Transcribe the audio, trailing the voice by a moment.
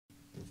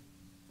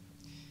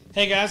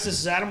Hey guys, this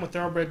is Adam with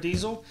Thoroughbred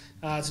Diesel.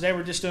 Today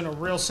we're just doing a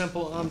real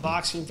simple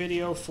unboxing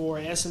video for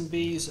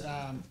S&B's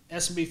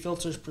S&B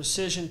Filters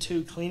Precision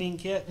 2 Cleaning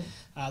Kit.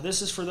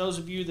 This is for those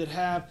of you that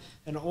have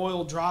an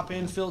oil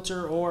drop-in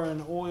filter or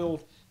an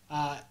oil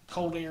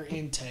cold air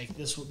intake.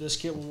 This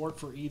kit will work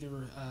for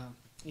either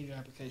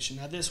application.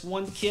 Now this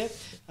one kit,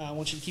 I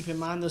want you to keep in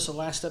mind this will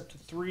last up to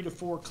 3 to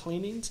 4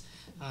 cleanings.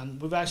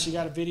 We've actually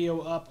got a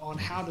video up on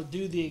how to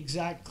do the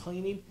exact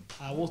cleaning.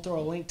 We'll throw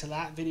a link to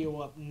that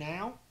video up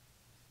now.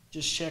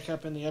 Just check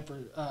up in the upper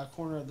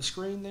corner of the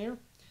screen there.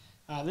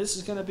 This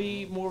is going to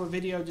be more of a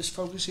video just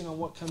focusing on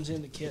what comes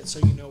in the kit so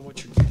you know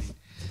what you're getting.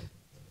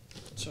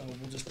 So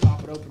we'll just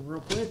pop it open real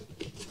quick.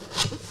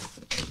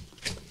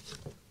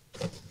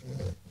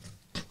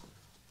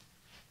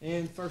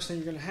 And the first thing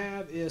you're going to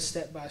have is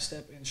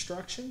step-by-step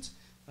instructions.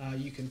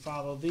 You can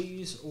follow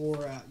these,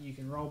 or you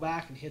can roll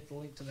back and hit the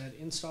link to that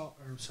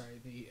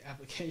the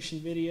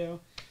application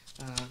video.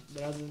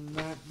 But other than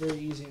that, very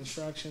easy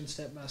instructions,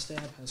 step by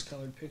step, has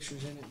colored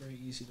pictures in it, very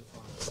easy to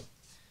follow.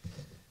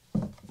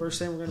 First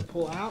thing we're going to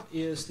pull out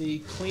is the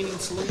cleaning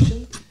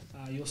solution.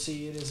 You'll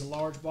see it is a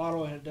large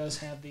bottle, and it does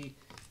have the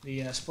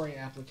spray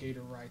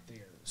applicator right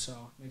there.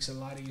 So it makes it a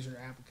lot easier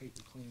to applicate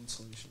the cleaning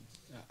solution.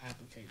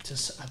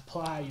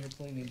 Apply your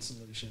cleaning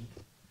solution.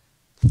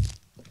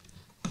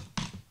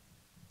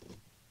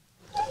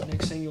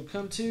 Next thing you'll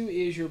come to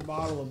is your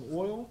bottle of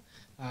oil.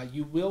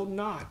 You will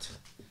not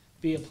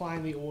be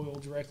applying the oil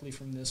directly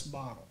from this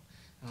bottle.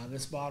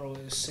 This bottle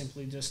is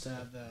simply just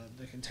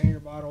the container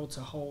bottle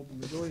to hold the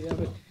majority of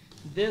it.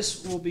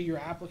 This will be your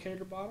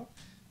applicator bottle.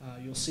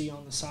 You'll see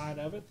on the side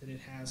of it that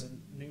it has a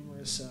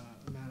numerous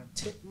amount of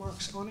tick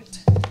marks on it.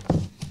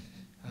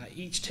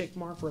 Each tick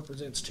mark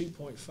represents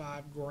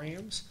 2.5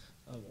 grams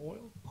of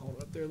oil. Hold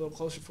it up there a little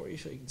closer for you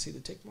so you can see the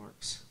tick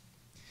marks.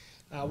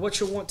 What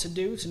you'll want to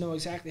do to know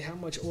exactly how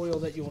much oil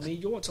that you'll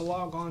need, you'll want to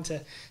log on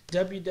to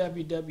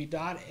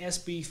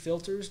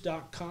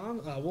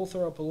www.sbfilters.com. We'll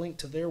throw up a link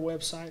to their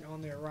website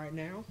on there right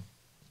now.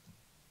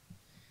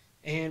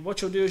 And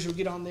what you'll do is you'll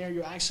get on there,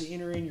 you'll actually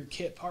enter in your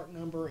kit part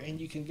number, and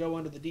you can go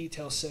under the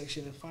details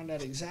section and find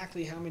out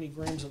exactly how many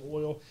grams of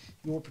oil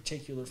your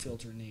particular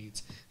filter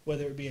needs,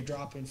 whether it be a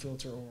drop-in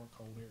filter or a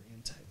cold air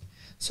intake.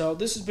 So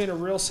this has been a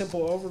real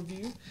simple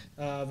overview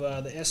of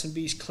the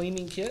S&B's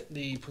cleaning kit,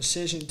 the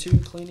Precision 2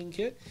 cleaning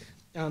kit.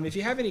 If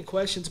you have any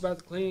questions about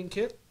the cleaning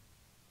kit,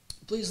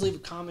 please leave a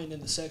comment in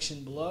the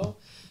section below,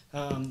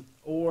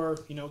 or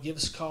give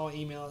us a call,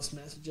 email us,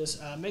 message us.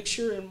 Make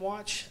sure and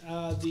watch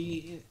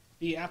the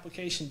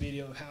application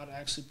video of how to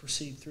actually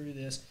proceed through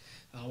this.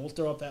 We'll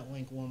throw up that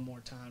link one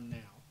more time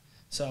now.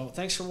 So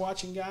thanks for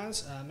watching,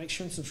 guys. Make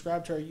sure and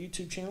subscribe to our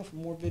YouTube channel for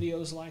more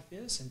videos like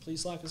this, and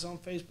please like us on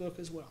Facebook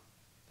as well.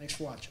 Thanks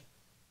for watching.